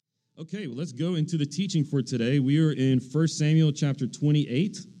Okay, well, let's go into the teaching for today. We are in 1 Samuel chapter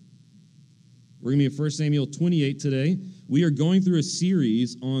 28. We're going to be in 1 Samuel 28 today. We are going through a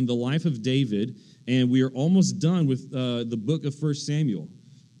series on the life of David, and we are almost done with the book of 1 Samuel.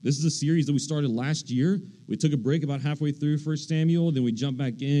 This is a series that we started last year. We took a break about halfway through 1 Samuel, then we jumped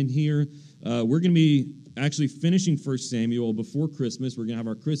back in here. We're going to be actually finishing 1 Samuel before Christmas. We're going to have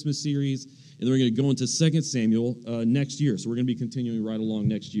our Christmas series, and then we're going to go into 2 Samuel next year. So we're going to be continuing right along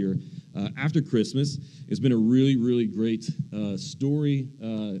next year after Christmas. It's been a really, really great story,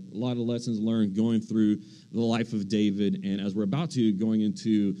 a lot of lessons learned going through the life of David, and as we're about to, going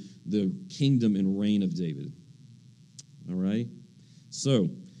into the kingdom and reign of David. All right? So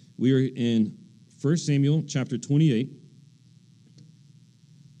we are in 1 Samuel chapter 28.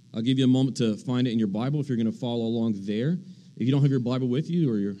 I'll give you a moment to find it in your Bible if you're going to follow along there. If you don't have your Bible with you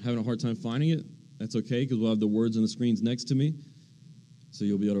or you're having a hard time finding it, that's okay because we'll have the words on the screens next to me, so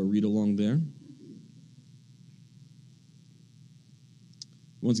you'll be able to read along there.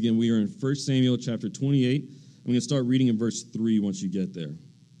 Once again, we are in 1 Samuel chapter 28. I'm going to start reading in verse 3 once you get there.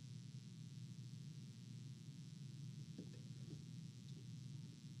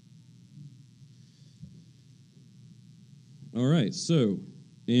 All right, so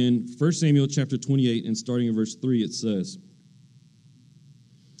in 1 Samuel chapter 28 and starting in verse 3, it says,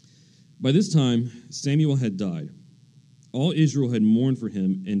 "By this time Samuel had died. All Israel had mourned for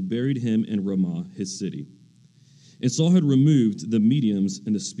him and buried him in Ramah, his city. And Saul had removed the mediums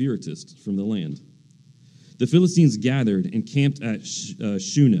and the spiritists from the land. The Philistines gathered and camped at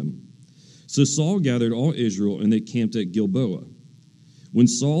Shunem. So Saul gathered all Israel, and they camped at Gilboa. When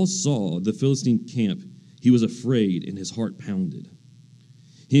Saul saw the Philistine camp, he was afraid, and his heart pounded.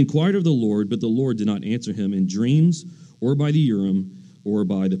 He inquired of the Lord, but the Lord did not answer him in dreams, or by the Urim, or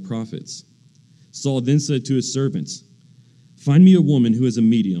by the prophets. Saul then said to his servants, 'Find me a woman who is a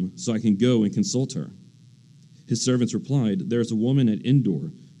medium, so I can go and consult her.' His servants replied, 'There is a woman at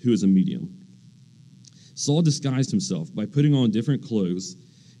Endor who is a medium.' Saul disguised himself by putting on different clothes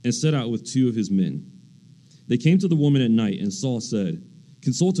and set out with 2 of his men. They came to the woman at night, and Saul said,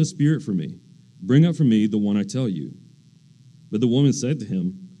 'Consult a spirit for me. Bring up for me the one I tell you.' But the woman said to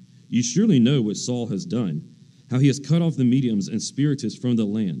him, 'You surely know what Saul has done, how he has cut off the mediums and spiritists from the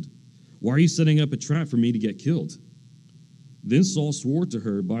land. Why are you setting up a trap for me to get killed?' Then Saul swore to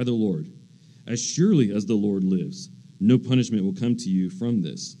her by the Lord, 'As surely as the Lord lives, no punishment will come to you from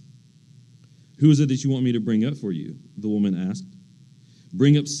this.' 'Who is it that you want me to bring up for you?' the woman asked.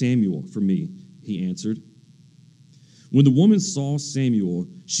 'Bring up Samuel for me,' he answered. When the woman saw Samuel,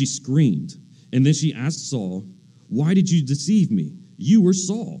 she screamed, and then she asked Saul, 'Why did you deceive me? You were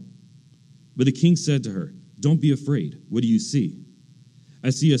Saul.' But the king said to her, 'Don't be afraid. What do you see?' 'I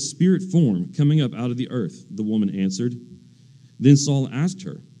see a spirit form coming up out of the earth,' the woman answered. Then Saul asked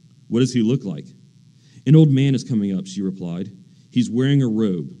her, 'What does he look like?' 'An old man is coming up,' she replied. 'He's wearing a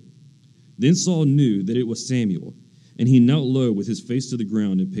robe.' Then Saul knew that it was Samuel, and he knelt low with his face to the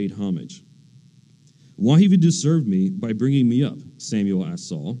ground and paid homage. 'Why have you disturbed me by bringing me up?' Samuel asked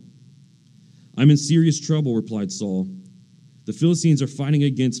Saul. 'I'm in serious trouble,' replied Saul. 'The Philistines are fighting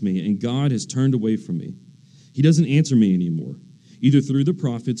against me, and God has turned away from me. He doesn't answer me anymore, either through the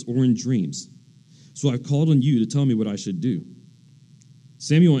prophets or in dreams. So I've called on you to tell me what I should do.'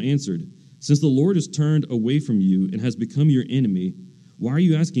 Samuel answered, 'Since the Lord has turned away from you and has become your enemy, why are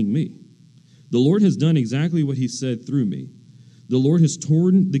you asking me? The Lord has done exactly what he said through me. The Lord has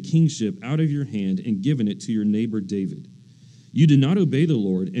torn the kingship out of your hand and given it to your neighbor David. You did not obey the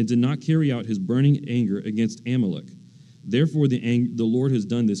Lord and did not carry out his burning anger against Amalek. Therefore, the Lord has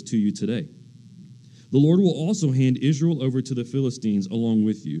done this to you today. The Lord will also hand Israel over to the Philistines along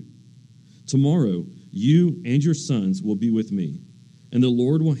with you. Tomorrow, you and your sons will be with me, and the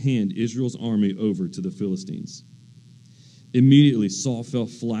Lord will hand Israel's army over to the Philistines.' Immediately, Saul fell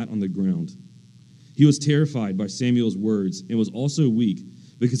flat on the ground. He was terrified by Samuel's words and was also weak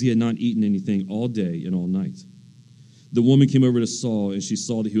because he had not eaten anything all day and all night. The woman came over to Saul, and she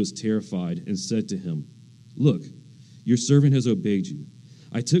saw that he was terrified and said to him, 'Look, your servant has obeyed you.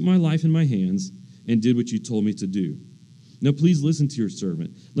 I took my life in my hands and did what you told me to do. Now please listen to your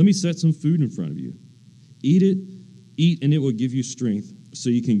servant. Let me set some food in front of you. Eat, and it will give you strength so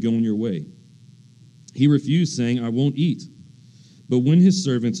you can go on your way.' He refused, saying, 'I won't eat.' But when his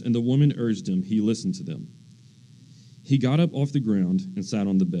servants and the woman urged him, he listened to them. He got up off the ground and sat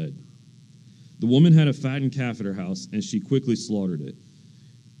on the bed. The woman had a fattened calf at her house, and she quickly slaughtered it.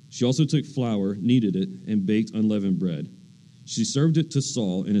 She also took flour, kneaded it, and baked unleavened bread. She served it to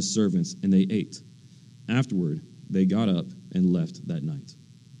Saul and his servants, and they ate. Afterward, they got up and left that night."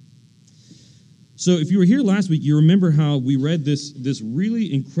 So if you were here last week, you remember how we read this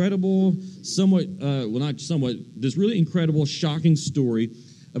really incredible, this really incredible, shocking story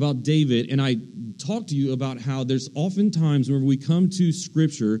about David. And I talked to you about how there's oftentimes whenever we come to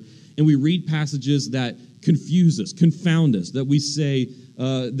Scripture and we read passages that confuse us, confound us, that we say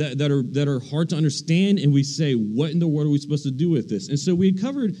that are hard to understand, and we say, what in the world are we supposed to do with this? And so we had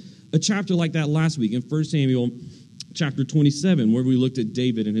covered a chapter like that last week in 1 Samuel chapter 27, where we looked at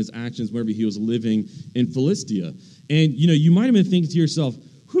David and his actions whenever he was living in Philistia. And, you might have been thinking to yourself,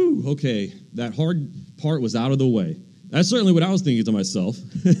 okay, that hard part was out of the way. That's certainly what I was thinking to myself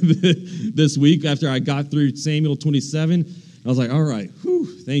this week after I got through Samuel 27. I was like, all right,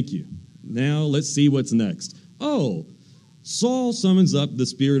 thank you. Now let's see what's next. Oh, Saul summons up the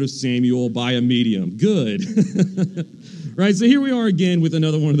spirit of Samuel by a medium. Good. Right, so here we are again with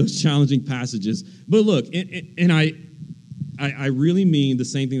another one of those challenging passages. But look, and I really mean the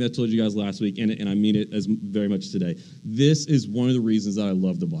same thing that I told you guys last week, and I mean it as very much today. This is one of the reasons that I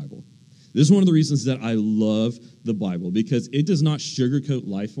love the Bible. This is one of the reasons that I love the Bible, because it does not sugarcoat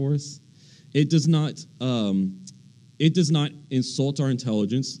life for us. It does not insult our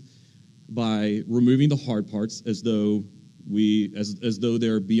intelligence by removing the hard parts as though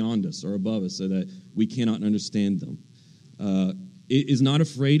they're beyond us or above us, so that we cannot understand them. It is not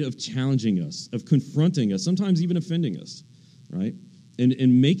afraid of challenging us, of confronting us, sometimes even offending us, right?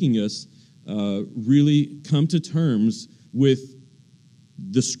 And making us really come to terms with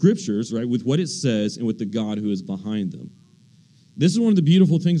the Scriptures, right? With what it says and with the God who is behind them. This is one of the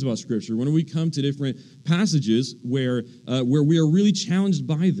beautiful things about Scripture. When we come to different passages where we are really challenged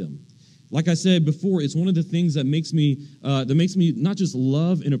by them. Like I said before, it's one of the things that makes me not just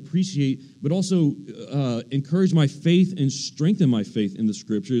love and appreciate, but also encourage my faith and strengthen my faith in the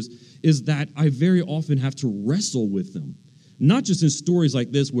Scriptures, is that I very often have to wrestle with them. Not just in stories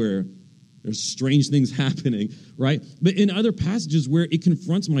like this where there's strange things happening, right? But in other passages where it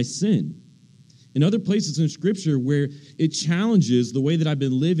confronts my sin. In other places in Scripture where it challenges the way that I've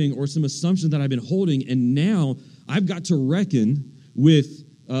been living or some assumptions that I've been holding, and now I've got to reckon with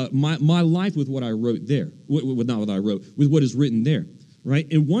my life with what I wrote there. Not what I wrote, with what is written there, right?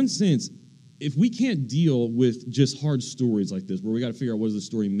 In one sense, if we can't deal with just hard stories like this, where we got to figure out what does the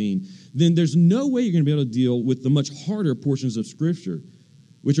story mean, then there's no way you're going to be able to deal with the much harder portions of Scripture,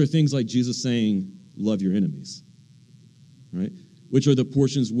 which are things like Jesus saying, love your enemies, right? Which are the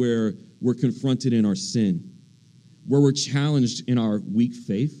portions where we're confronted in our sin, where we're challenged in our weak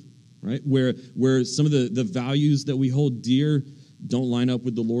faith, right? Where some of the values that we hold dear don't line up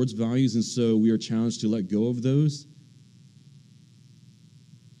with the Lord's values, and so we are challenged to let go of those.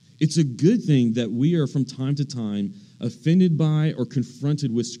 It's a good thing that we are from time to time offended by or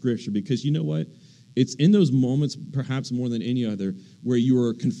confronted with Scripture, because you know what? It's in those moments, perhaps more than any other, where you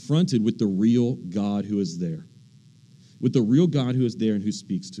are confronted with the real God who is there, with the real God who is there and who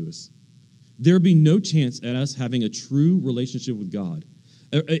speaks to us. There would be no chance at us having a true relationship with God,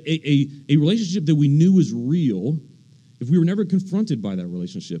 a relationship that we knew was real, if we were never confronted by that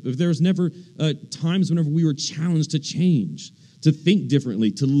relationship, if there was never times whenever we were challenged to change, to think differently,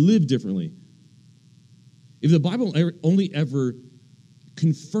 to live differently. If the Bible only ever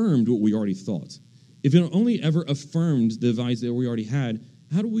confirmed what we already thought, if it only ever affirmed the values that we already had,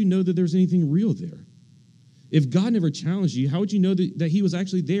 how do we know that there's anything real there? If God never challenged you, how would you know that he was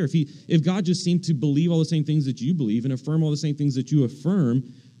actually there? If God just seemed to believe all the same things that you believe and affirm all the same things that you affirm,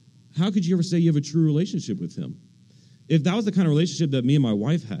 how could you ever say you have a true relationship with him? If that was the kind of relationship that me and my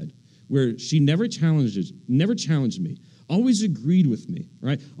wife had, where she never challenged me, always agreed with me,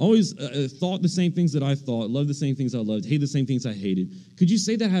 right? Always thought the same things that I thought, loved the same things I loved, hated the same things I hated. Could you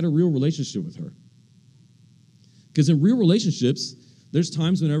say that I had a real relationship with her? Because in real relationships, there's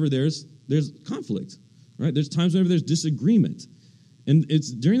times whenever there's conflict, right? There's times whenever there's disagreement. And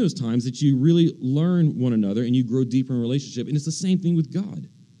it's during those times that you really learn one another and you grow deeper in a relationship. And it's the same thing with God.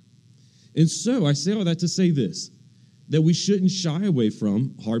 And so I say all that to say this, that we shouldn't shy away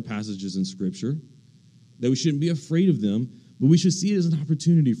from hard passages in Scripture, that we shouldn't be afraid of them, but we should see it as an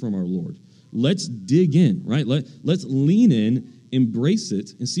opportunity from our Lord. Let's dig in, right? Let's lean in, embrace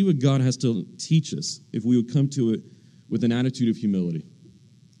it, and see what God has to teach us if we would come to it with an attitude of humility.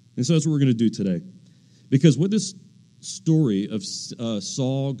 And so that's what we're going to do today. Because with this story of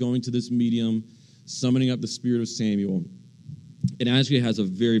Saul going to this medium, summoning up the spirit of Samuel, it actually has a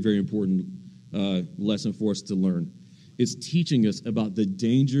very, very important lesson for us to learn. It's teaching us about the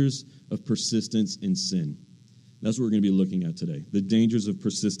dangers of persistence in sin. That's what we're going to be looking at today, the dangers of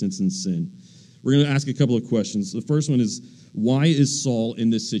persistence in sin. We're going to ask a couple of questions. The first one is, why is Saul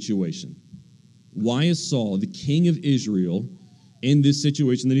in this situation? Why is Saul, the king of Israel, in this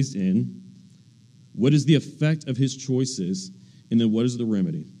situation that he's in? What is the effect of his choices? And then what is the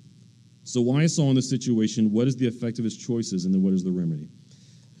remedy? So why is Saul in this situation? What is the effect of his choices? And then what is the remedy?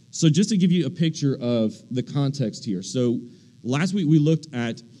 So just to give you a picture of the context here. So last week we looked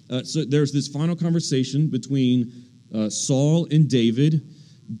at, so there's this final conversation between Saul and David.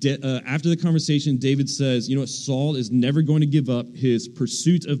 After the conversation, David says, you know what, Saul is never going to give up his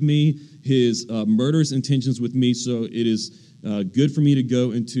pursuit of me, his murderous intentions with me, so it is good for me to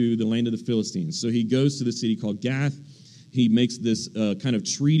go into the land of the Philistines. So he goes to the city called Gath. He makes this kind of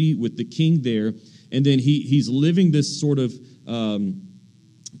treaty with the king there, and then he's living this sort of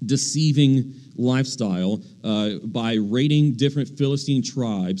deceiving lifestyle by raiding different Philistine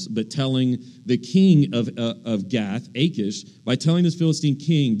tribes, but telling the king of Gath, Achish, by telling this Philistine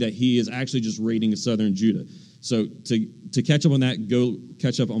king that he is actually just raiding southern Judah. So to catch up on that, go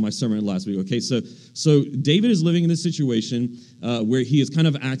catch up on my sermon last week. Okay, so David is living in this situation where he is kind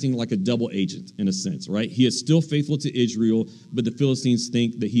of acting like a double agent in a sense, right? He is still faithful to Israel, but the Philistines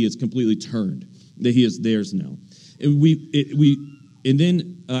think that he is completely turned, that he is theirs now. And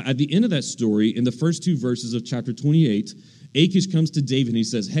then at the end of that story, in the first two verses of chapter 28, Achish comes to David and he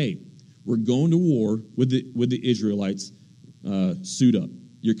says, hey, we're going to war with the Israelites. Suit up.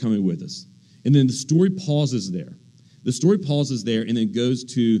 You're coming with us. And then the story pauses there. The story pauses there and then goes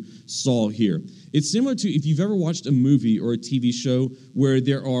to Saul here. It's similar to if you've ever watched a movie or a TV show where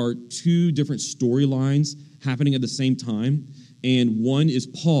there are two different storylines happening at the same time, and one is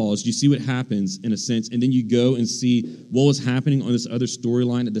paused. You see what happens in a sense, and then you go and see what was happening on this other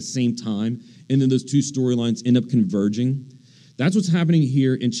storyline at the same time, and then those two storylines end up converging. That's what's happening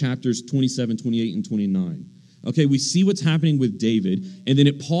here in chapters 27, 28, and 29. Okay, we see what's happening with David, and then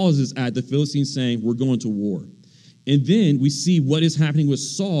it pauses at the Philistines saying, we're going to war. And then we see what is happening with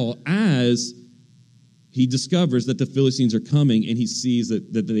Saul as he discovers that the Philistines are coming, and he sees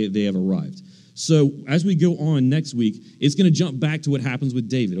that they have arrived. So as we go on next week, it's going to jump back to what happens with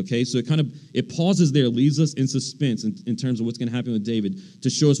David, okay? So it pauses there, leaves us in suspense in terms of what's going to happen with David to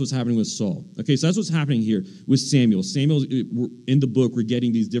show us what's happening with Saul. Okay, so that's what's happening here with Samuel. Samuel, in the book, we're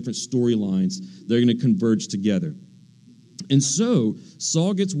getting these different storylines that are going to converge together. And so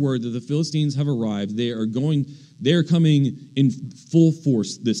Saul gets word that the Philistines have arrived. They are coming in full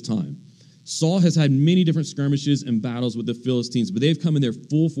force this time. Saul has had many different skirmishes and battles with the Philistines, but they've come in their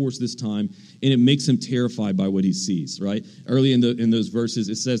full force this time, and it makes him terrified by what he sees, right? Early in those verses,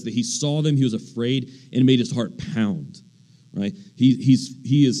 it says that he saw them, he was afraid, and it made his heart pound, right?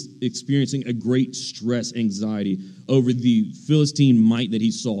 He is experiencing a great stress, anxiety over the Philistine might that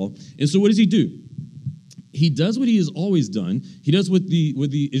he saw. And so what does he do? He does what he has always done. He does what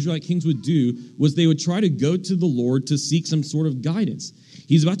the Israelite kings would do, was they would try to go to the Lord to seek some sort of guidance.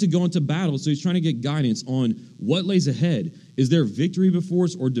 He's about to go into battle, so he's trying to get guidance on what lays ahead. Is there victory before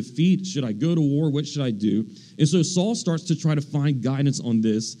us or defeat? Should I go to war? What should I do? And so Saul starts to try to find guidance on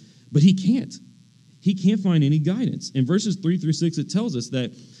this, but he can't. He can't find any guidance. In verses 3 through 6, it tells us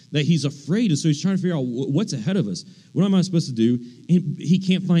that he's afraid, and so he's trying to figure out what's ahead of us. What am I supposed to do? And he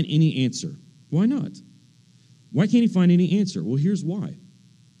can't find any answer. Why not? Why can't he find any answer? Well, here's why.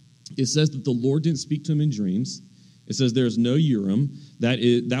 It says that the Lord didn't speak to him in dreams. It says there's no Urim. That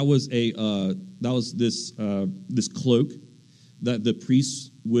was this cloak that the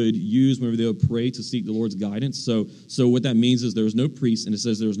priests would use whenever they would pray to seek the Lord's guidance. So what that means is there was no priests, and it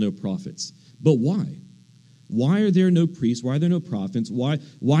says there was no prophets. But why? Why are there no priests? Why are there no prophets?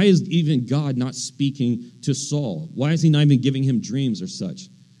 Why is even God not speaking to Saul? Why is he not even giving him dreams or such?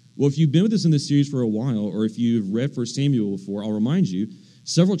 Well, if you've been with us in this series for a while, or if you've read 1 Samuel before, I'll remind you,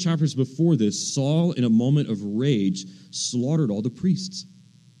 several chapters before this, Saul, in a moment of rage, slaughtered all the priests.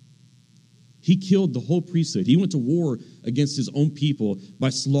 He killed the whole priesthood. He went to war against his own people by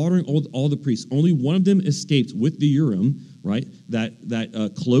slaughtering all the priests. Only one of them escaped with the Urim, right?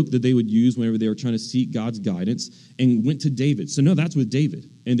 That cloak that they would use whenever they were trying to seek God's guidance, and went to David. So no, that's with David.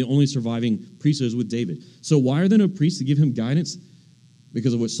 And the only surviving priesthood is with David. So why are there no priests to give him guidance?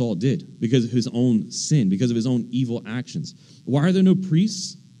 Because of what Saul did, because of his own sin, because of his own evil actions. Why are there no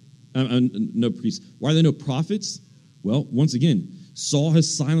priests? Why are there no prophets? Well, once again, Saul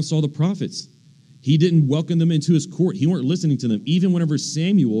has silenced all the prophets. He didn't welcome them into his court. He weren't listening to them. Even whenever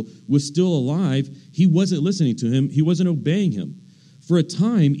Samuel was still alive, he wasn't listening to him. He wasn't obeying him. For a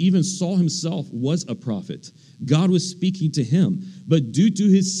time, even Saul himself was a prophet. God was speaking to him. But due to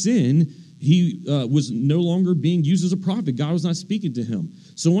his sin, he was no longer being used as a prophet. God was not speaking to him.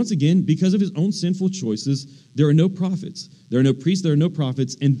 So once again, because of his own sinful choices, there are no prophets. There are no priests. There are no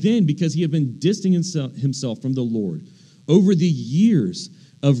prophets. And then because he had been distancing himself from the Lord over the years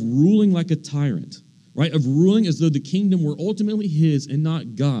of ruling like a tyrant, right? Of ruling as though the kingdom were ultimately his and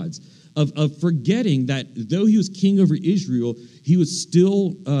not God's. of forgetting that though he was king over Israel, he was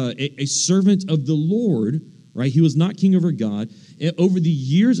still a servant of the Lord, right? He was not king over God. And over the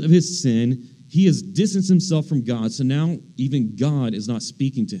years of his sin, he has distanced himself from God, so now even God is not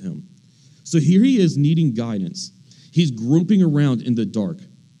speaking to him. So here he is needing guidance. He's groping around in the dark,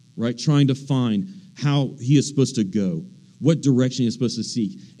 right, trying to find how he is supposed to go, what direction he is supposed to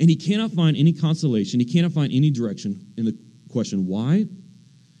seek. And he cannot find any consolation. He cannot find any direction in the question. Why?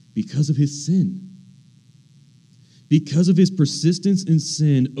 Because of his sin. Because of his persistence in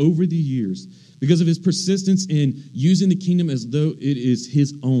sin over the years. Because of his persistence in using the kingdom as though it is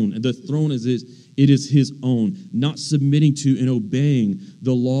his own. And the throne as it is his own. Not submitting to and obeying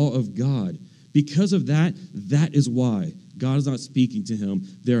the law of God. Because of that, that is why God is not speaking to him.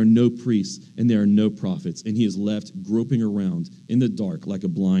 There are no priests and there are no prophets. And he is left groping around in the dark like a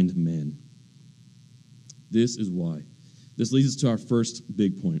blind man. This is why. This leads us to our first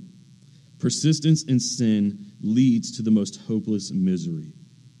big point. Persistence in sin leads to the most hopeless misery.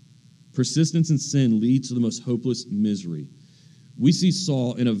 Persistence in sin leads to the most hopeless misery. We see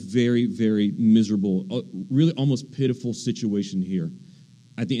Saul in a very, very miserable, really almost pitiful situation here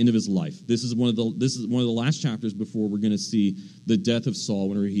at the end of his life. This is one of the last chapters before we're going to see the death of Saul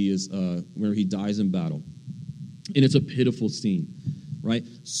whenever he dies in battle. And it's a pitiful scene, right?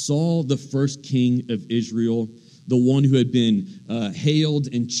 Saul, the first king of Israel, the one who had been hailed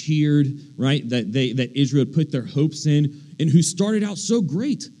and cheered, right? That Israel had put their hopes in, and who started out so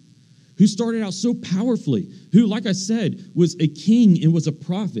great, who started out so powerfully, who, like I said, was a king and was a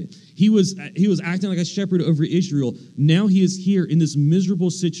prophet. He was acting like a shepherd over Israel. Now he is here in this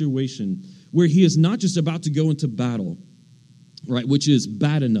miserable situation where he is not just about to go into battle, right? Which is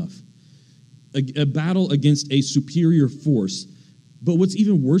bad enough, a battle against a superior force. But what's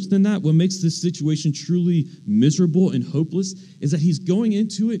even worse than that, what makes this situation truly miserable and hopeless, is that he's going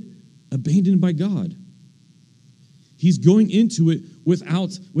into it abandoned by God. He's going into it without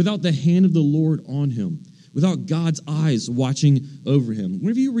the hand of the Lord on him, without God's eyes watching over him.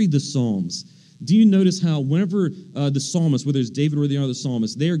 Whenever you read the Psalms, do you notice how whenever the psalmist, whether it's David or the other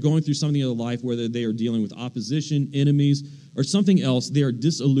psalmist, they are going through something in their life, whether they are dealing with opposition, enemies, or something else, they are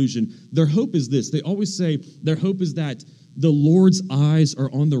disillusioned. Their hope is this. They always say their hope is that the Lord's eyes are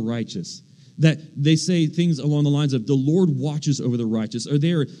on the righteous. That they say things along the lines of the Lord watches over the righteous, or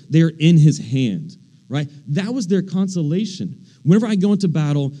they are in his hand, right? That was their consolation. Whenever I go into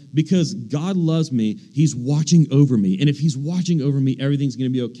battle, because God loves me, he's watching over me. And if he's watching over me, everything's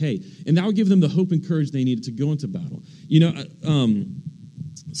going to be okay. And that would give them the hope and courage they needed to go into battle. You know,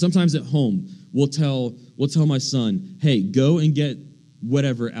 sometimes at home, we'll tell my son, hey, go and get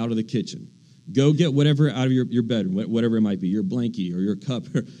whatever out of the kitchen. Go get whatever out of your bedroom, whatever it might be, your blankie or your cup,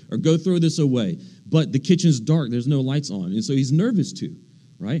 or go throw this away. But the kitchen's dark, there's no lights on. And so he's nervous too,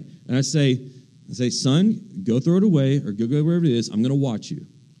 right? And I say, son, go throw it away or go wherever it is. I'm going to watch you.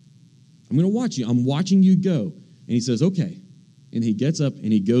 I'm going to watch you. I'm watching you go. And he says, okay. And he gets up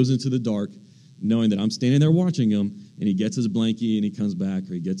and he goes into the dark, knowing that I'm standing there watching him, and he gets his blankie and he comes back,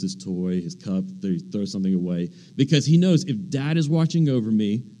 or he gets his toy, his cup, he throws something away, because he knows if Dad is watching over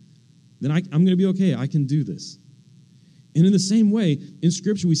me, then I'm going to be okay. I can do this. And in the same way, in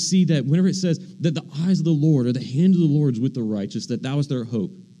Scripture, we see that whenever it says that the eyes of the Lord or the hand of the Lord is with the righteous, that was their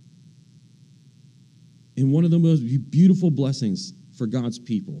hope. And one of the most beautiful blessings for God's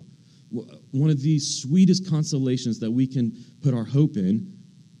people, one of the sweetest consolations that we can put our hope in,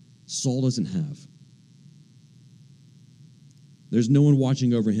 Saul doesn't have. There's no one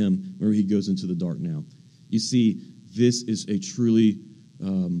watching over him where he goes into the dark now. You see, this is a truly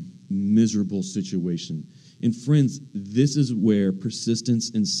miserable situation. And friends, this is where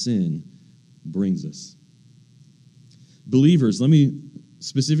persistence in sin brings us. Believers, let me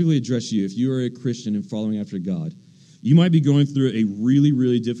specifically address you. If you are a Christian and following after God, you might be going through a really,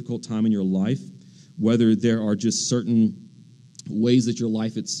 really difficult time in your life, whether there are just certain ways that your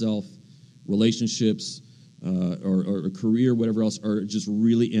life itself, relationships, or career, whatever else, are just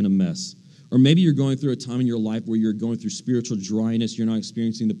really in a mess. Or maybe you're going through a time in your life where you're going through spiritual dryness. You're not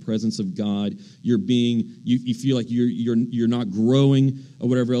experiencing the presence of God. You feel like you're not growing, or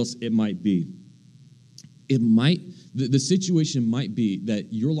whatever else it might be. The situation might be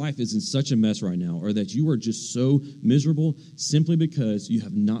that your life is in such a mess right now, or that you are just so miserable simply because you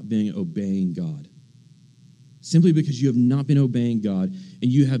have not been obeying God. Simply because you have not been obeying God, and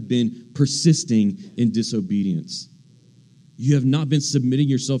you have been persisting in disobedience. You have not been submitting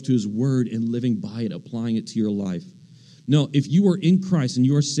yourself to his word and living by it, applying it to your life. No, if you are in Christ and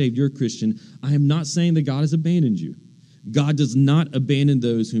you are saved, you're a Christian, I am not saying that God has abandoned you. God does not abandon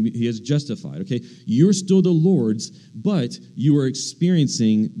those whom he has justified, okay? You're still the Lord's, but you are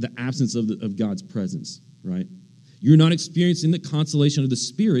experiencing the absence of God's presence, right? You're not experiencing the consolation of the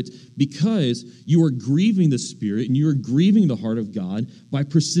Spirit because you are grieving the Spirit and you are grieving the heart of God by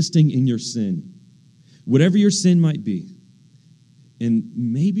persisting in your sin, whatever your sin might be. And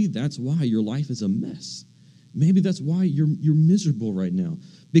maybe that's why your life is a mess. Maybe that's why you're miserable right now.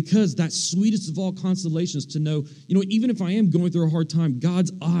 Because that sweetest of all consolations to know, even if I am going through a hard time,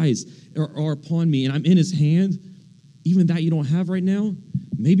 God's eyes are upon me and I'm in his hand, even that you don't have right now,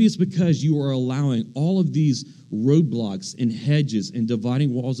 maybe it's because you are allowing all of these roadblocks and hedges and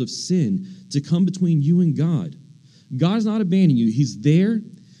dividing walls of sin to come between you and God. God is not abandoning you. He's there.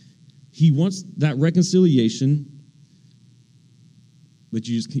 He wants that reconciliation, but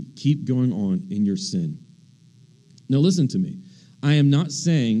you just keep going on in your sin. Now listen to me. I am not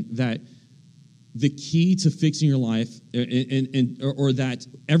saying that the key to fixing your life or that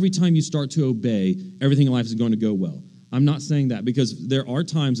every time you start to obey, everything in life is going to go well. I'm not saying that, because there are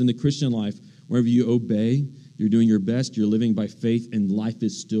times in the Christian life wherever you obey, you're doing your best, you're living by faith, and life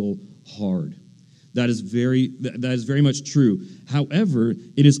is still hard. That is very much true. However,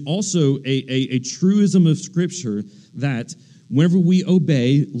 it is also a truism of Scripture that whenever we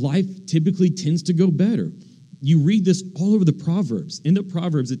obey, life typically tends to go better. You read this all over the Proverbs. In the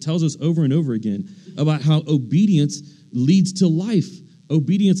Proverbs, it tells us over and over again about how obedience leads to life.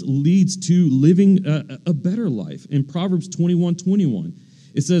 Obedience leads to living a better life. In Proverbs 21:21,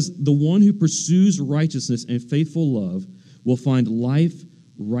 it says, "The one who pursues righteousness and faithful love will find life,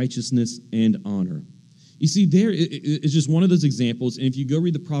 righteousness, and honor." You see, there it's just one of those examples, and if you go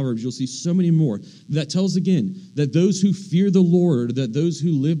read the Proverbs, you'll see so many more that tells again that those who fear the Lord, that those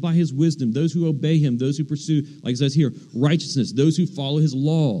who live by his wisdom, those who obey him, those who pursue, like it says here, righteousness, those who follow his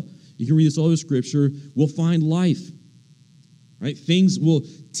law, you can read this all over Scripture, will find life, right? Things will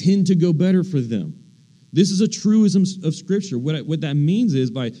tend to go better for them. This is a truism of Scripture. What that means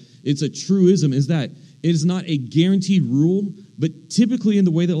is, it's a truism, is that it is not a guaranteed rule, but typically in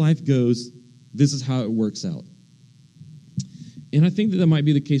the way that life goes, this is how it works out. And I think that might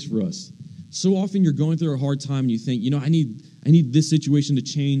be the case for us. So often you're going through a hard time and you think, I need this situation to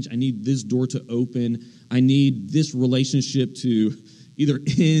change. I need this door to open. I need this relationship to either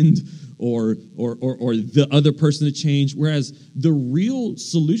end or the other person to change. Whereas the real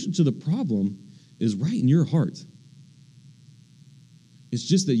solution to the problem is right in your heart. It's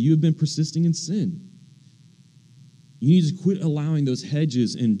just that you have been persisting in sin. You need to quit allowing those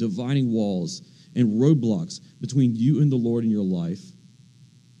hedges and dividing walls and roadblocks between you and the Lord in your life.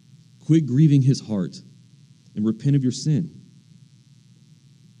 Quit grieving his heart and repent of your sin.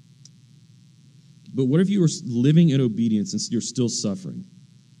 But what if you are living in obedience and you're still suffering?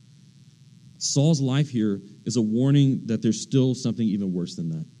 Saul's life here is a warning that there's still something even worse than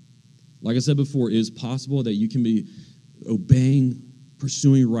that. Like I said before, it is possible that you can be obeying,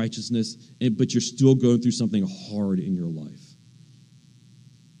 pursuing righteousness, but you're still going through something hard in your life.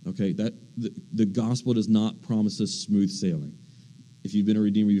 Okay, that the gospel does not promise us smooth sailing. If you've been a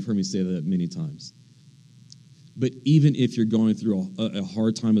Redeemer, you've heard me say that many times. But even if you're going through a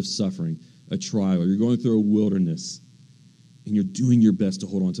hard time of suffering, a trial, or you're going through a wilderness, and you're doing your best to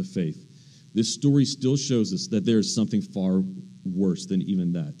hold on to faith, this story still shows us that there is something far worse than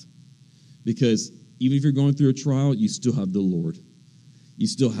even that. Because even if you're going through a trial, you still have the Lord. You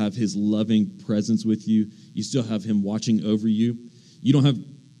still have his loving presence with you. You still have him watching over you. You don't have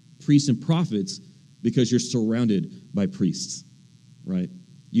priests and prophets because you're surrounded by priests, right?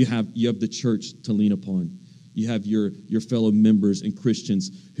 You have the church to lean upon. You have your fellow members and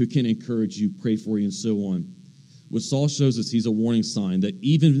Christians who can encourage you, pray for you, and so on. What Saul shows us, he's a warning sign that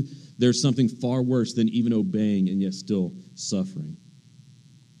even there's something far worse than even obeying and yet still suffering.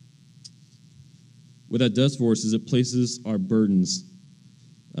 What that does for us is it places our burdens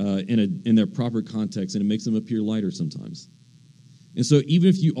in their proper context, and it makes them appear lighter sometimes. And so even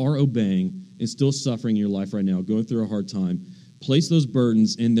if you are obeying and still suffering in your life right now, going through a hard time, place those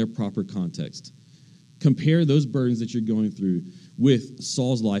burdens in their proper context. Compare those burdens that you're going through with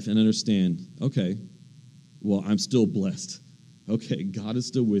Saul's life and understand, okay, well, I'm still blessed. Okay, God is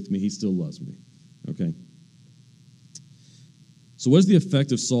still with me. He still loves me. Okay. So what is the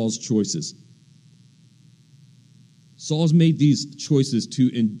effect of Saul's choices? Saul's made these choices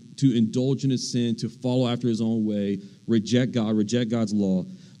to indulge in his sin, to follow after his own way, reject God, reject God's law,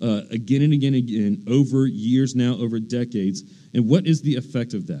 again and again and again, over years now, over decades. And what is the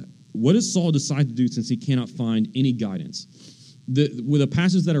effect of that? What does Saul decide to do since he cannot find any guidance? The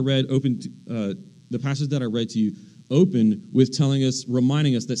passage that I read the passage that I read to you opened with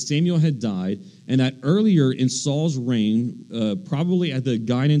reminding us that Samuel had died, and that earlier in Saul's reign, probably at the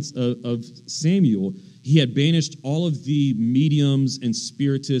guidance of Samuel, he had banished all of the mediums and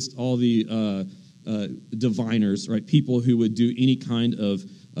spiritists, all the diviners, right? People who would do any kind of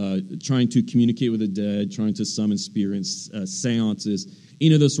trying to communicate with the dead, trying to summon spirits, seances,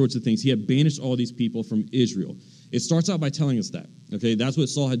 any of those sorts of things. He had banished all these people from Israel. It starts out by telling us that, okay? That's what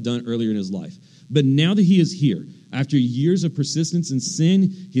Saul had done earlier in his life. But now that he is here, after years of persistence in sin,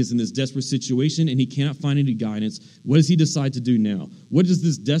 he is in this desperate situation and he cannot find any guidance. What does he decide to do now? What does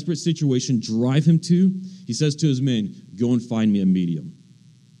this desperate situation drive him to? He says to his men, go and find me a medium.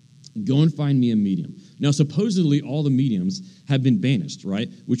 Go and find me a medium. Now, supposedly, all the mediums have been banished, right?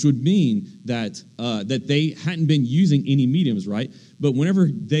 Which would mean that that they hadn't been using any mediums, right? But whenever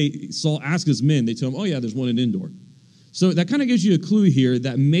Saul asked his men, they tell him, oh, yeah, there's one in Endor. So that kind of gives you a clue here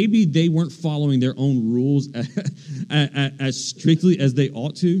that maybe they weren't following their own rules as strictly as they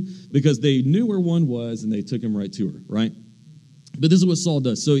ought to, because they knew where one was and they took him right to her, right? But this is what Saul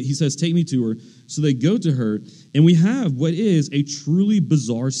does. So he says, take me to her. So they go to her, and we have what is a truly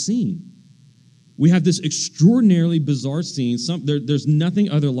bizarre scene. We have this extraordinarily bizarre scene. There's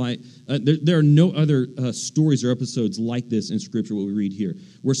nothing other like, there are no other stories or episodes like this in Scripture, what we read here,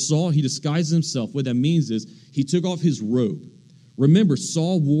 where Saul, he disguises himself. What that means is he took off his robe. Remember,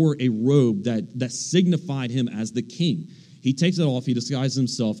 Saul wore a robe that signified him as the king. He takes it off, he disguises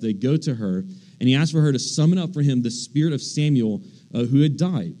himself. They go to her, and he asks for her to summon up for him the spirit of Samuel who had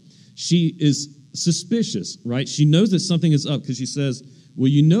died. She is suspicious, right? She knows that something is up because she says, well,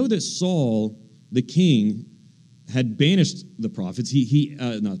 you know that Saul, the king, had banished the prophets.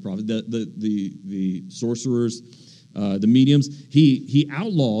 Not the prophet, the sorcerers, the mediums. He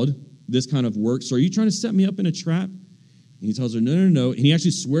outlawed this kind of work. So are you trying to set me up in a trap? And he tells her, no. And he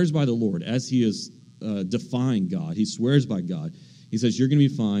actually swears by the Lord as he is defying God. He swears by God. He says, you're going to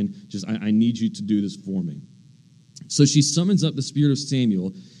be fine. Just, I need you to do this for me. So she summons up the spirit of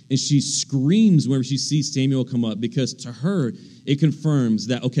Samuel, and she screams whenever she sees Samuel come up, because to her, it confirms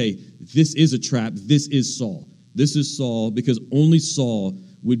that, okay, this is a trap. This is Saul. This is Saul, because only Saul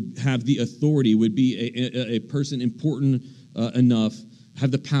would have the authority, would be a person important enough,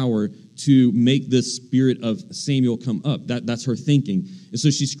 have the power to make the spirit of Samuel come up. That's her thinking. And so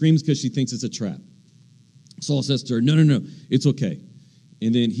she screams because she thinks it's a trap. Saul says to her, no, it's okay.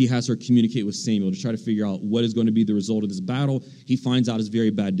 And then he has her communicate with Samuel to try to figure out what is going to be the result of this battle. He finds out it's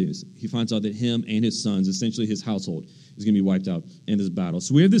very bad news. He finds out that him and his sons, essentially his household, is going to be wiped out in this battle.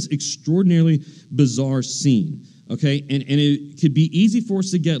 So we have this extraordinarily bizarre scene, okay? And it could be easy for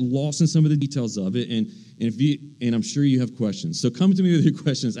us to get lost in some of the details of it, and I'm sure you have questions. So come to me with your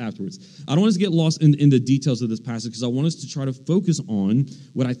questions afterwards. I don't want us to get lost in the details of this passage, because I want us to try to focus on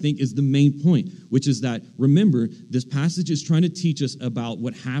what I think is the main point, which is that, remember, this passage is trying to teach us about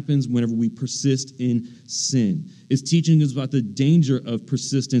what happens whenever we persist in sin. It's teaching us about the danger of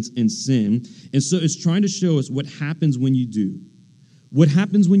persistence in sin. And so it's trying to show us what happens when you do. What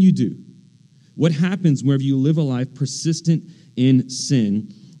happens when you do? What happens whenever you live a life persistent in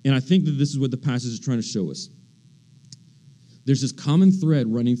sin? And I think that this is what the passage is trying to show us. There's this common thread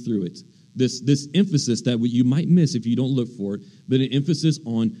running through it, this emphasis that you might miss if you don't look for it, but an emphasis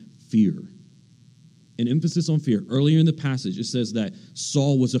on fear. An emphasis on fear. Earlier in the passage, it says that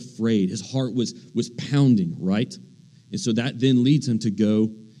Saul was afraid. His heart was pounding, right? And so that then leads him to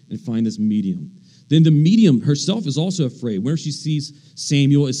go and find this medium. Then the medium herself is also afraid. Whenever she sees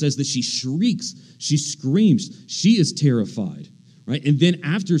Samuel, it says that she shrieks, she screams, she is terrified. Right? And then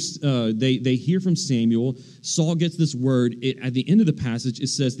after they hear from Samuel, Saul gets this word. At the end of the passage, it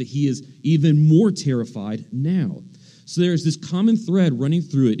says that he is even more terrified now. So there's this common thread running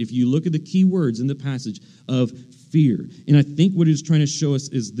through it, if you look at the key words in the passage, of fear. And I think what it is trying to show us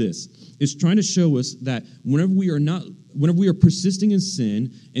is this. It's trying to show us that whenever we are persisting in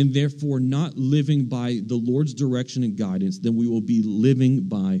sin and therefore not living by the Lord's direction and guidance, then we will be living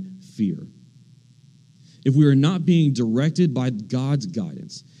by fear. If we are not being directed by God's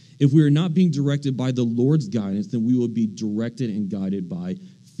guidance, if we are not being directed by the Lord's guidance, then we will be directed and guided by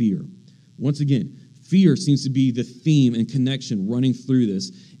fear. Once again, fear seems to be the theme and connection running through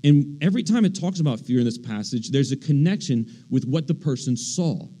this. And every time it talks about fear in this passage, there's a connection with what the person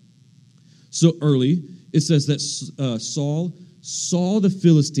saw. So early, it says that Saul saw the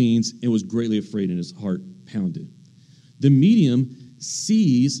Philistines and was greatly afraid, and his heart pounded. The medium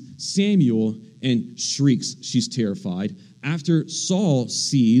sees Samuel and shrieks, she's terrified. After Saul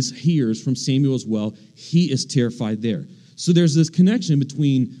hears from Samuel as well, he is terrified there. So there's this connection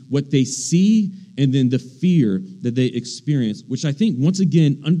between what they see and then the fear that they experience, which I think once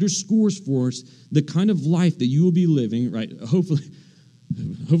again underscores for us the kind of life that you will be living, right? Hopefully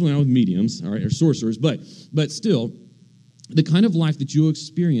not with mediums, all right, or sorcerers, but still, the kind of life that you'll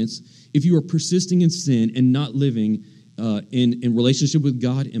experience if you are persisting in sin and not living in relationship with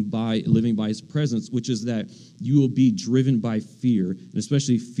God and by living by his presence, which is that you will be driven by fear, and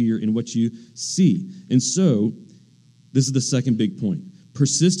especially fear in what you see. And so, this is the second big point.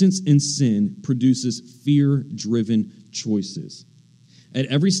 Persistence in sin produces fear-driven choices. At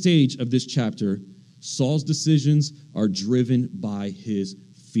every stage of this chapter, Saul's decisions are driven by his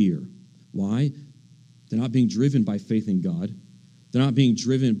fear. Why? They're not being driven by faith in God. They're not being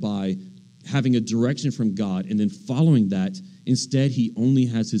driven by having a direction from God and then following that. Instead, he only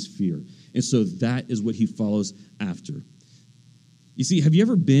has his fear. And so that is what he follows after. You see, have you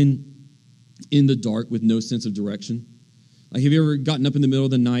ever been in the dark with no sense of direction? Like, have you ever gotten up in the middle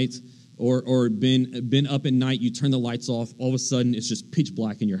of the night or been up at night, you turn the lights off, all of a sudden it's just pitch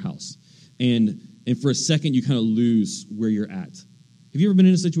black in your house. And for a second, you kind of lose where you're at. Have you ever been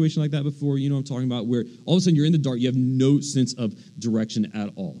in a situation like that before? You know what I'm talking about, where all of a sudden you're in the dark, you have no sense of direction at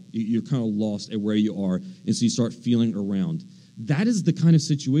all. You're kind of lost at where you are, and so you start feeling around. That is the kind of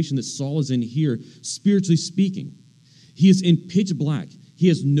situation that Saul is in here, spiritually speaking. He is in pitch black. He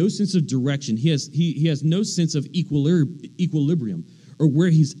has no sense of direction. He has no sense of equilibrium or where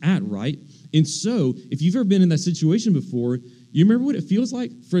he's at, right? And so, if you've ever been in that situation before, you remember what it feels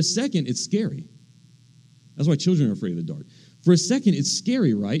like? For a second, it's scary. That's why children are afraid of the dark. For a second, it's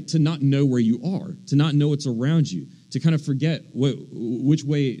scary, right? To not know where you are, to not know what's around you, to kind of forget which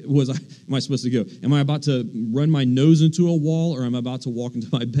way am I supposed to go? Am I about to run my nose into a wall, or am I about to walk into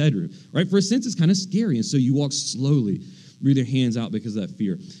my bedroom? Right? For a sense, it's kind of scary, and so you walk slowly, breathe your hands out because of that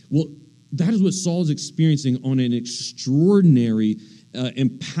fear. Well, that is what Saul is experiencing on an extraordinary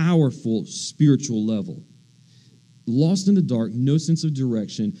and powerful spiritual level. Lost in the dark, no sense of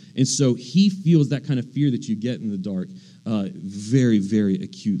direction, and so he feels that kind of fear that you get in the dark very, very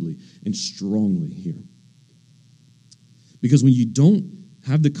acutely and strongly here. Because when you don't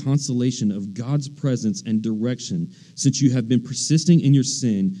have the consolation of God's presence and direction, since you have been persisting in your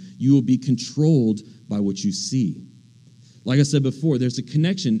sin, you will be controlled by what you see. Like I said before, there's a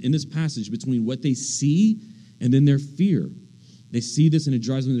connection in this passage between what they see and then their fear. They see this and it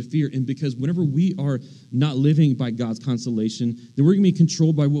drives them to fear. And because whenever we are not living by God's consolation, then we're going to be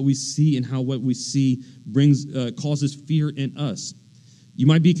controlled by what we see and how what we see causes fear in us. You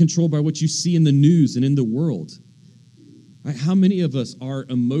might be controlled by what you see in the news and in the world. Right? How many of us, our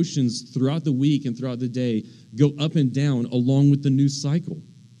emotions throughout the week and throughout the day go up and down along with the news cycle?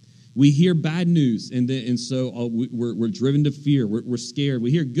 We hear bad news, and so we're driven to fear. We're scared.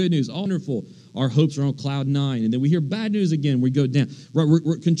 We hear good news, wonderful. Our hopes are on cloud 9. And then we hear bad news again. We go down. Right?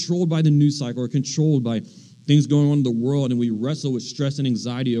 We're controlled by the news cycle. We're controlled by things going on in the world, and we wrestle with stress and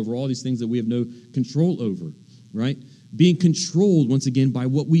anxiety over all these things that we have no control over. Right? Being controlled, once again, by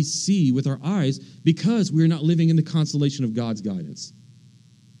what we see with our eyes because we're not living in the consolation of God's guidance.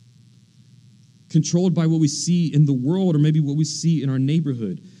 Controlled by what we see in the world, or maybe what we see in our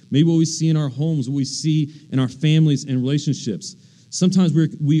neighborhood. Maybe what we see in our homes, what we see in our families and relationships. Sometimes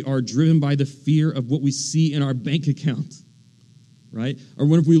we are driven by the fear of what we see in our bank account, right? Or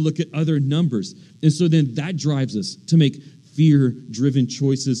whenever we look at other numbers. And so then that drives us to make fear-driven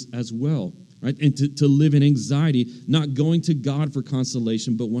choices as well, right? And to live in anxiety, not going to God for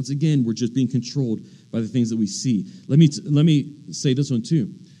consolation, but once again, we're just being controlled by the things that we see. Let me say this one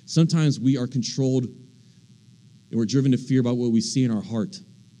too. Sometimes we are controlled and we're driven to fear about what we see in our heart.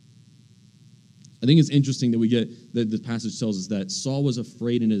 I think it's interesting that we get that the passage tells us that Saul was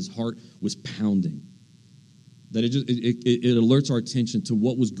afraid and his heart was pounding. That it alerts our attention to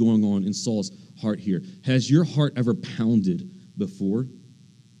what was going on in Saul's heart here. Has your heart ever pounded before?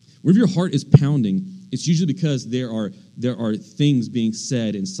 Whenever your heart is pounding, it's usually because there are things being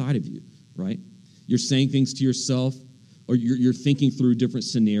said inside of you, right? You're saying things to yourself, or you're thinking through different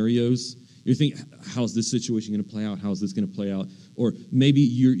scenarios. You're thinking, how's this situation going to play out? How's this going to play out? Or maybe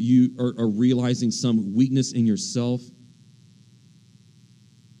you are realizing some weakness in yourself.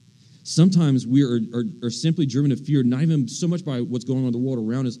 Sometimes we are simply driven to fear, not even so much by what's going on in the world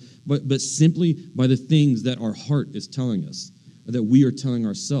around us, but simply by the things that our heart is telling us, or that we are telling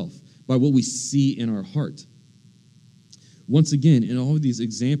ourselves, by what we see in our heart. Once again, in all of these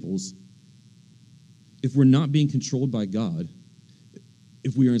examples, if we're not being controlled by God,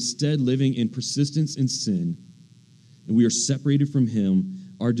 if we are instead living in persistence in sin, and we are separated from Him,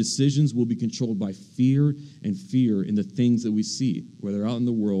 our decisions will be controlled by fear in the things that we see, whether out in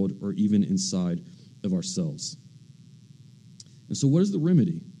the world or even inside of ourselves. And so what is the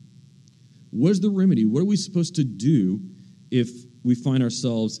remedy? What is the remedy? What are we supposed to do if we find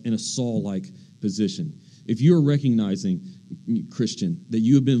ourselves in a Saul-like position? If you are recognizing, Christian, that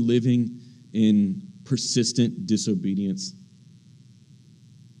you have been living in persistent disobedience,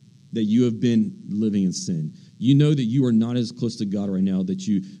 that you have been living in sin, you know that you are not as close to God right now that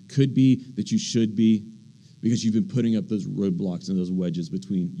you could be, that you should be, because you've been putting up those roadblocks and those wedges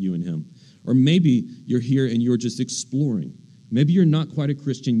between you and him. Or maybe you're here and you're just exploring. Maybe you're not quite a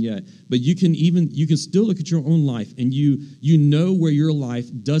Christian yet, but you can still look at your own life and you know where your life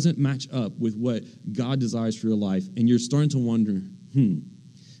doesn't match up with what God desires for your life, and you're starting to wonder,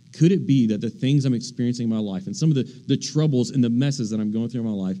 could it be that the things I'm experiencing in my life and some of the troubles and the messes that I'm going through in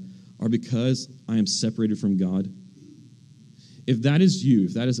my life are because I am separated from God? If that is you,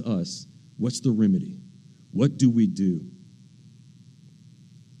 if that is us, what's the remedy? What do we do?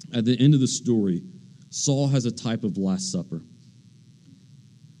 At the end of the story, Saul has a type of Last Supper.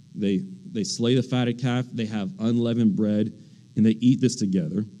 They slay the fatted calf, they have unleavened bread, and they eat this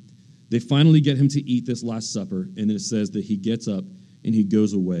together. They finally get him to eat this Last Supper, and then it says that he gets up and he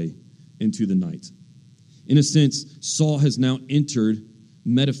goes away into the night. In a sense, Saul has now entered,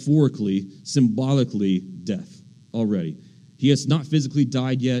 metaphorically, symbolically, death already. He has not physically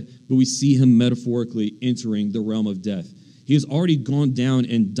died yet, but we see him metaphorically entering the realm of death. He has already gone down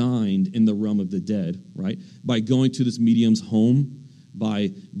and dined in the realm of the dead, right? By going to this medium's home,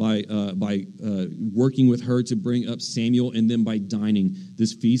 by working with her to bring up Samuel, and then by dining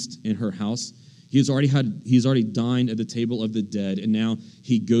this feast in her house. He's already dined at the table of the dead, and now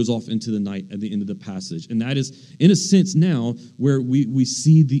he goes off into the night at the end of the passage. And that is, in a sense, now where we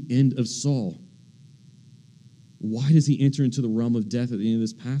see the end of Saul. Why does he enter into the realm of death at the end of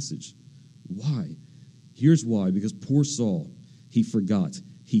this passage? Why? Here's why. Because poor Saul, he forgot.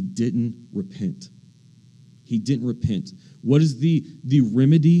 He didn't repent. He didn't repent. What is the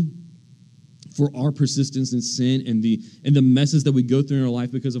remedy for our persistence in sin and the messes that we go through in our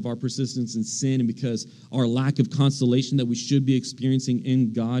life because of our persistence in sin and because our lack of consolation that we should be experiencing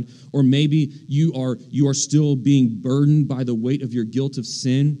in God? Or maybe you are still being burdened by the weight of your guilt of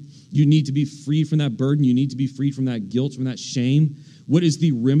sin. You need to be free from that burden. You need to be free from that guilt, from that shame. What is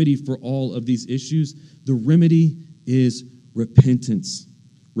the remedy for all of these issues? The remedy is repentance.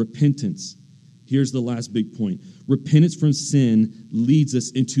 Repentance. Here's the last big point. Repentance from sin leads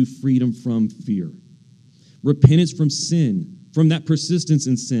us into freedom from fear. Repentance from sin, from that persistence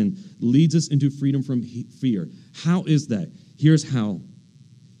in sin, leads us into freedom from fear. How is that? Here's how.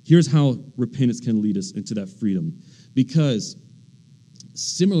 Here's how repentance can lead us into that freedom. Because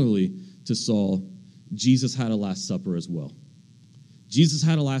similarly to Saul, Jesus had a Last Supper as well. Jesus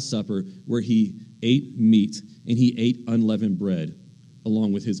had a Last Supper where he ate meat and he ate unleavened bread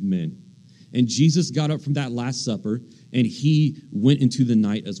along with his men. And Jesus got up from that Last Supper, and he went into the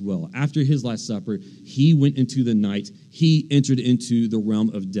night as well. After his Last Supper, he went into the night. He entered into the realm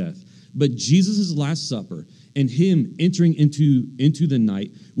of death. But Jesus' Last Supper and him entering into the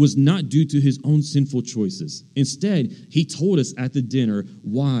night was not due to his own sinful choices. Instead, he told us at the dinner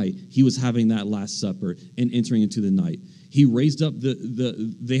why he was having that Last Supper and entering into the night. He raised up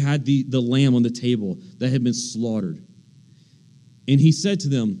they had the lamb on the table that had been slaughtered. And he said to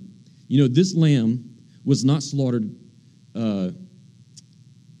them, this lamb was not slaughtered to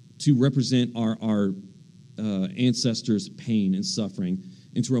represent our ancestors' pain and suffering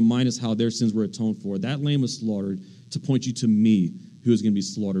and to remind us how their sins were atoned for. That lamb was slaughtered to point you to me, who is going to be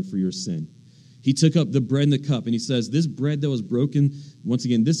slaughtered for your sin. He took up the bread and the cup, and he says, this bread that was broken, once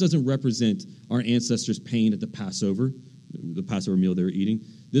again, this doesn't represent our ancestors' pain at the Passover meal they were eating.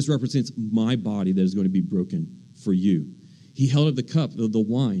 This represents my body that is going to be broken for you. He held up the cup, the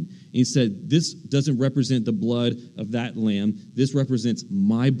wine, and he said, this doesn't represent the blood of that lamb. This represents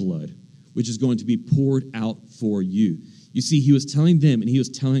my blood, which is going to be poured out for you. You see, he was telling them and he was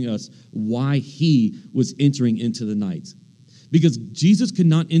telling us why he was entering into the night. Because Jesus could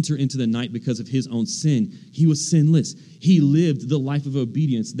not enter into the night because of his own sin. He was sinless. He lived the life of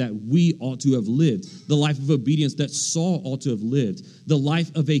obedience that we ought to have lived, the life of obedience that Saul ought to have lived, the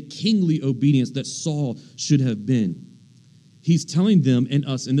life of a kingly obedience that Saul should have been. He's telling them and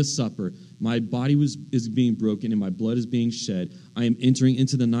us in the supper, my body is being broken and my blood is being shed. I am entering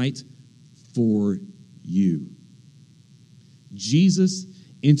into the night for you. Jesus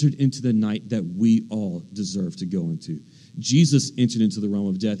entered into the night that we all deserve to go into. Jesus entered into the realm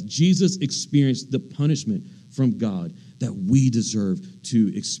of death. Jesus experienced the punishment from God that we deserve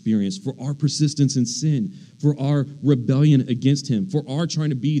to experience for our persistence in sin, for our rebellion against him, for our trying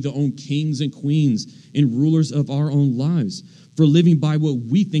to be the own kings and queens and rulers of our own lives, for living by what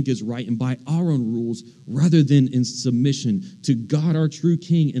we think is right and by our own rules rather than in submission to God, our true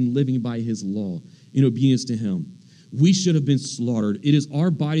King, and living by his law in obedience to him. We should have been slaughtered. It is our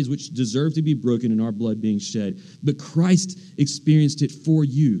bodies which deserve to be broken and our blood being shed. But Christ experienced it for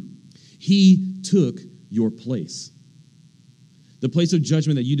you. He took your place. The place of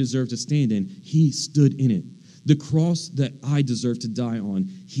judgment that you deserve to stand in, he stood in it. The cross that I deserve to die on,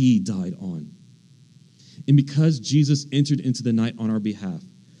 he died on. And because Jesus entered into the night on our behalf,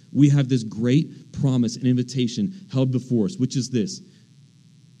 we have this great promise and invitation held before us, which is this.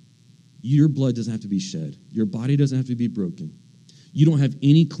 Your blood doesn't have to be shed. Your body doesn't have to be broken. You don't have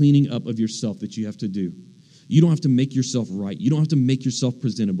any cleaning up of yourself that you have to do. You don't have to make yourself right. You don't have to make yourself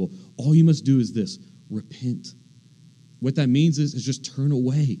presentable. All you must do is this, repent. What that means is just turn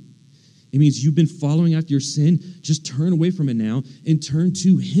away. It means you've been following after your sin. Just turn away from it now and turn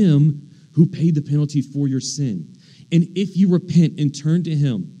to him who paid the penalty for your sin. And if you repent and turn to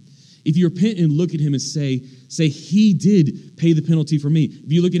him, if you repent and look at him and say, he did pay the penalty for me.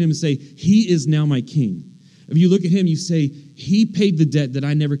 If you look at him and say, he is now my king. If you look at him, you say, he paid the debt that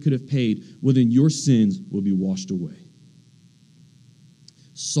I never could have paid, well, then your sins will be washed away.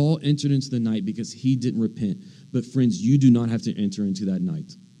 Saul entered into the night because he didn't repent. But friends, you do not have to enter into that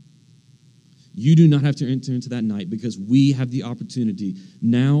night. You do not have to enter into that night because we have the opportunity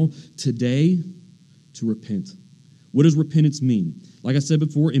now, today, to repent. What does repentance mean? Like I said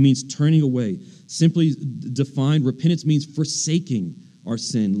before, it means turning away. Simply defined, repentance means forsaking our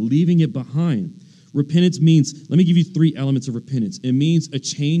sin, leaving it behind. Repentance means, let me give you 3 elements of repentance. It means a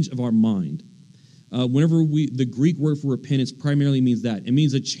change of our mind. The Greek word for repentance primarily means that. It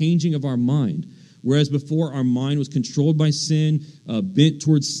means a changing of our mind. Whereas before our mind was controlled by sin, bent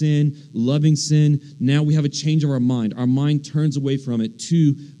towards sin, loving sin, now we have a change of our mind. Our mind turns away from it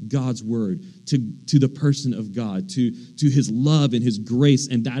to God's word, to the person of God, to his love and his grace,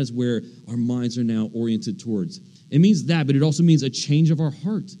 and that is where our minds are now oriented towards. It means that, but it also means a change of our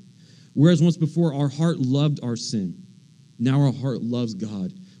heart. Whereas once before our heart loved our sin, now our heart loves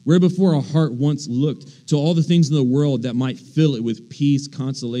God. Where before our heart once looked to all the things in the world that might fill it with peace,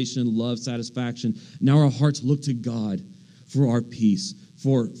 consolation, love, satisfaction, now our hearts look to God for our peace,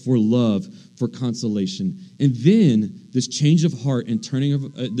 for love, for consolation. And then this change of heart and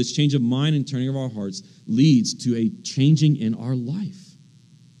this change of mind and turning of our hearts leads to a changing in our life.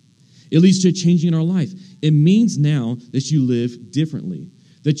 It leads to a changing in our life. It means now that you live differently,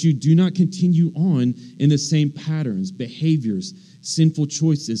 that you do not continue on in the same patterns, behaviors, sinful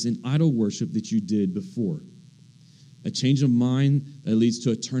choices, and idol worship that you did before. A change of mind that leads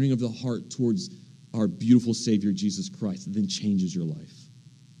to a turning of the heart towards our beautiful Savior, Jesus Christ, that then changes your life.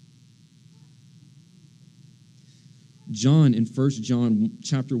 John, in 1 John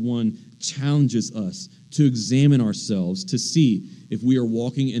chapter 1, challenges us to examine ourselves to see if we are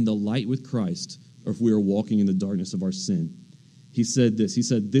walking in the light with Christ or if we are walking in the darkness of our sin. He said this. He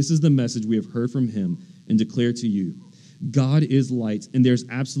said, "This is the message we have heard from him and declare to you. God is light, and there's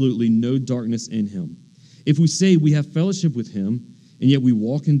absolutely no darkness in him. If we say we have fellowship with him, and yet we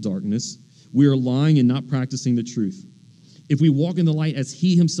walk in darkness, we are lying and not practicing the truth. If we walk in the light as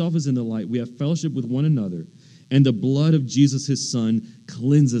he himself is in the light, we have fellowship with one another, and the blood of Jesus, his son,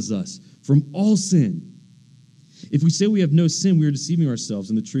 cleanses us from all sin. If we say we have no sin, we are deceiving ourselves,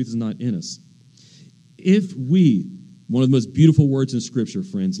 and the truth is not in us. If we," one of the most beautiful words in Scripture,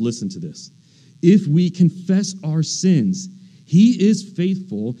 friends, listen to this. "If we confess our sins, he is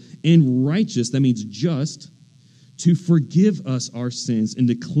faithful and righteous," that means just, "to forgive us our sins and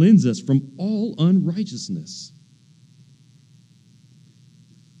to cleanse us from all unrighteousness."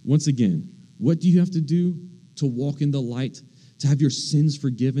 Once again, what do you have to do to walk in the light, to have your sins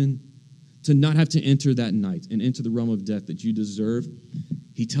forgiven, to not have to enter that night and enter the realm of death that you deserve?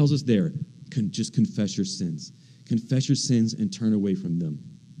 He tells us there, just confess your sins. Confess your sins and turn away from them.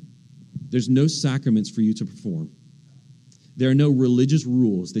 There's no sacraments for you to perform. There are no religious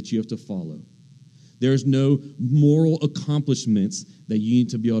rules that you have to follow. There's no moral accomplishments that you need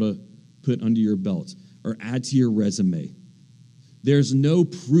to be able to put under your belt or add to your resume. There's no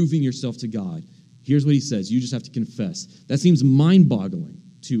proving yourself to God. Here's what he says. You just have to confess. That seems mind-boggling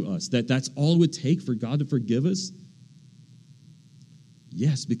to us, that's all it would take for God to forgive us.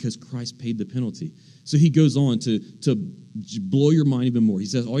 Yes, because Christ paid the penalty. So he goes on to blow your mind even more. He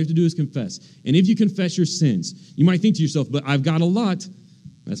says, all you have to do is confess. And if you confess your sins, you might think to yourself, but I've got a lot.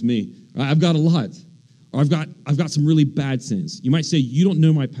 That's me. I've got a lot. Or I've got some really bad sins. You might say, you don't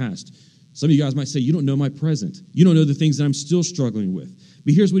know my past. Some of you guys might say, you don't know my present. You don't know the things that I'm still struggling with.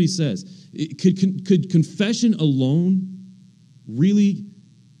 But here's what he says. Could confession alone really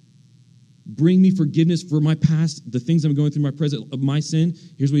bring me forgiveness for my past, the things I'm going through, my present, of my sin.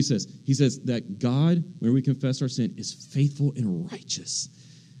 Here's what he says. He says that God, when we confess our sin, is faithful and righteous.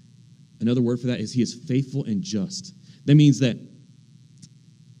 Another word for that is he is faithful and just. That means that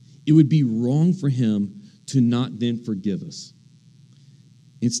it would be wrong for him to not then forgive us.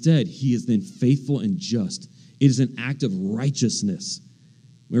 Instead, he is then faithful and just. It is an act of righteousness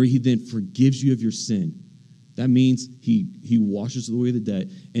where he then forgives you of your sin. That means he washes away the debt,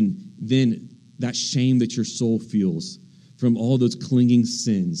 and then that shame that your soul feels from all those clinging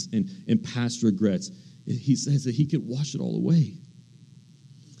sins and past regrets, he says that he can wash it all away.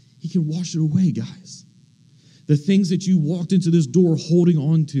 He can wash it away, guys. The things that you walked into this door holding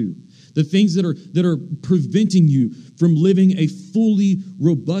on to, the things that are preventing you from living a fully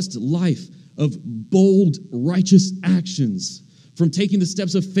robust life of bold, righteous actions, from taking the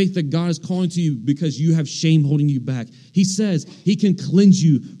steps of faith that God is calling to you because you have shame holding you back. He says he can cleanse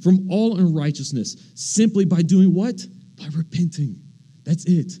you from all unrighteousness simply by doing what? By repenting. That's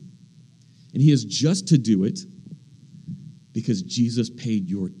it. And he is just to do it because Jesus paid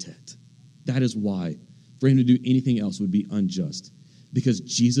your debt. That is why for him to do anything else would be unjust. Because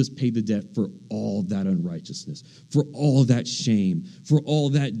Jesus paid the debt for all that unrighteousness, for all that shame, for all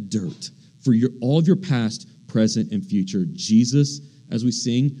that dirt, for all of your past, present, and future. Jesus, as we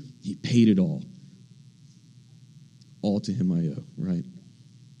sing, he paid it all. All to him I owe, right?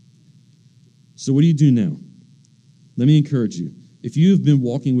 So what do you do now? Let me encourage you. If you have been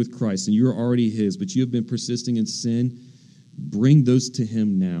walking with Christ and you're already his, but you have been persisting in sin, bring those to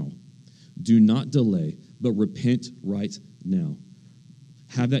him now. Do not delay, but repent right now.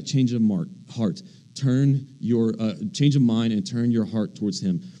 Have that change of heart. Turn your change of mind and turn your heart towards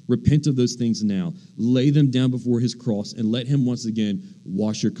him. Repent of those things now. Lay them down before his cross and let him once again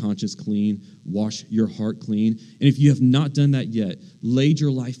wash your conscience clean, wash your heart clean. And if you have not done that yet, laid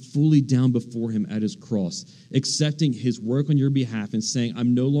your life fully down before him at his cross, accepting his work on your behalf and saying,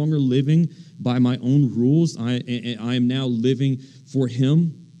 I'm no longer living by my own rules. I am now living for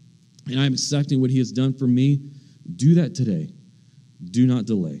him, and I'm accepting what he has done for me. Do that today. Do not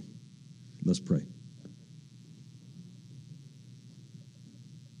delay. Let's pray.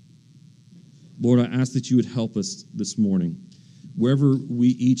 Lord, I ask that you would help us this morning, wherever we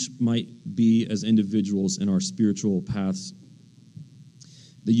each might be as individuals in our spiritual paths,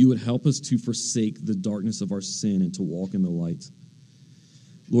 that you would help us to forsake the darkness of our sin and to walk in the light.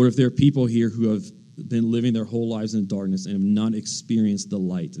 Lord, if there are people here who have been living their whole lives in darkness and have not experienced the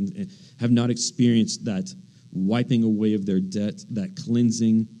light and have not experienced that wiping away of their debt, that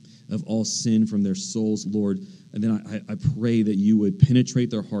cleansing of all sin from their souls, Lord. And then I pray that you would penetrate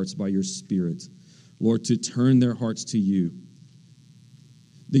their hearts by your Spirit, Lord, to turn their hearts to you,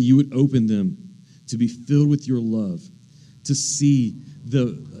 that you would open them to be filled with your love, to see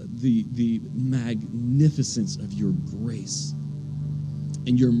the magnificence of your grace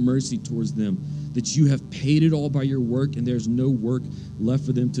and your mercy towards them, that you have paid it all by your work and there's no work left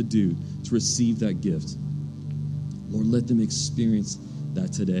for them to do to receive that gift. Lord, let them experience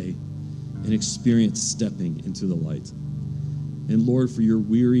that today and experience stepping into the light. And Lord, for your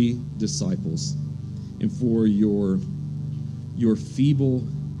weary disciples and for your feeble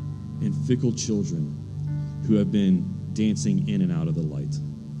and fickle children who have been dancing in and out of the light,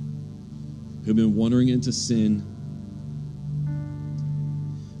 who have been wandering into sin,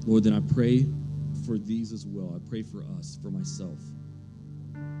 Lord, then I pray for these as well. I pray for us, for myself.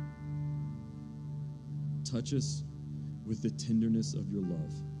 Touch us with the tenderness of your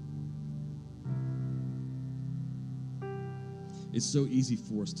love. It's so easy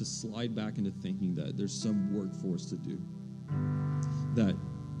for us to slide back into thinking that there's some work for us to do, that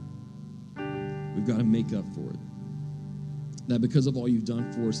we've got to make up for it, that because of all you've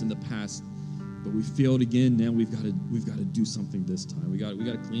done for us in the past, but we failed again, now we've got to do something this time. We got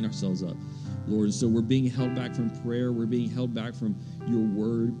to clean ourselves up, Lord. And so we're being held back from prayer. We're being held back from your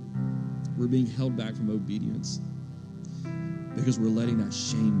word. We're being held back from obedience because we're letting that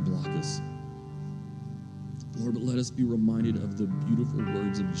shame block us. Lord, but let us be reminded of the beautiful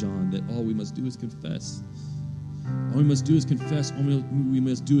words of John that all we must do is confess. All we must do is confess. All we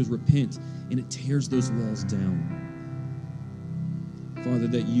must do is repent, and it tears those walls down. Father,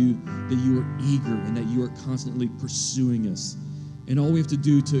 that you are eager and that you are constantly pursuing us. And all we have to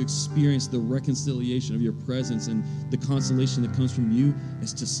do to experience the reconciliation of your presence and the consolation that comes from you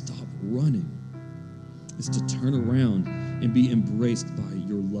is to stop running, is to turn around and be embraced by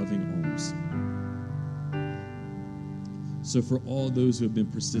your loving arms. So for all those who have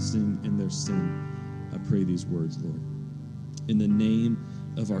been persisting in their sin, I pray these words, Lord. In the name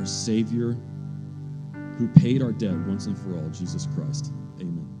of our Savior, who paid our debt once and for all, Jesus Christ.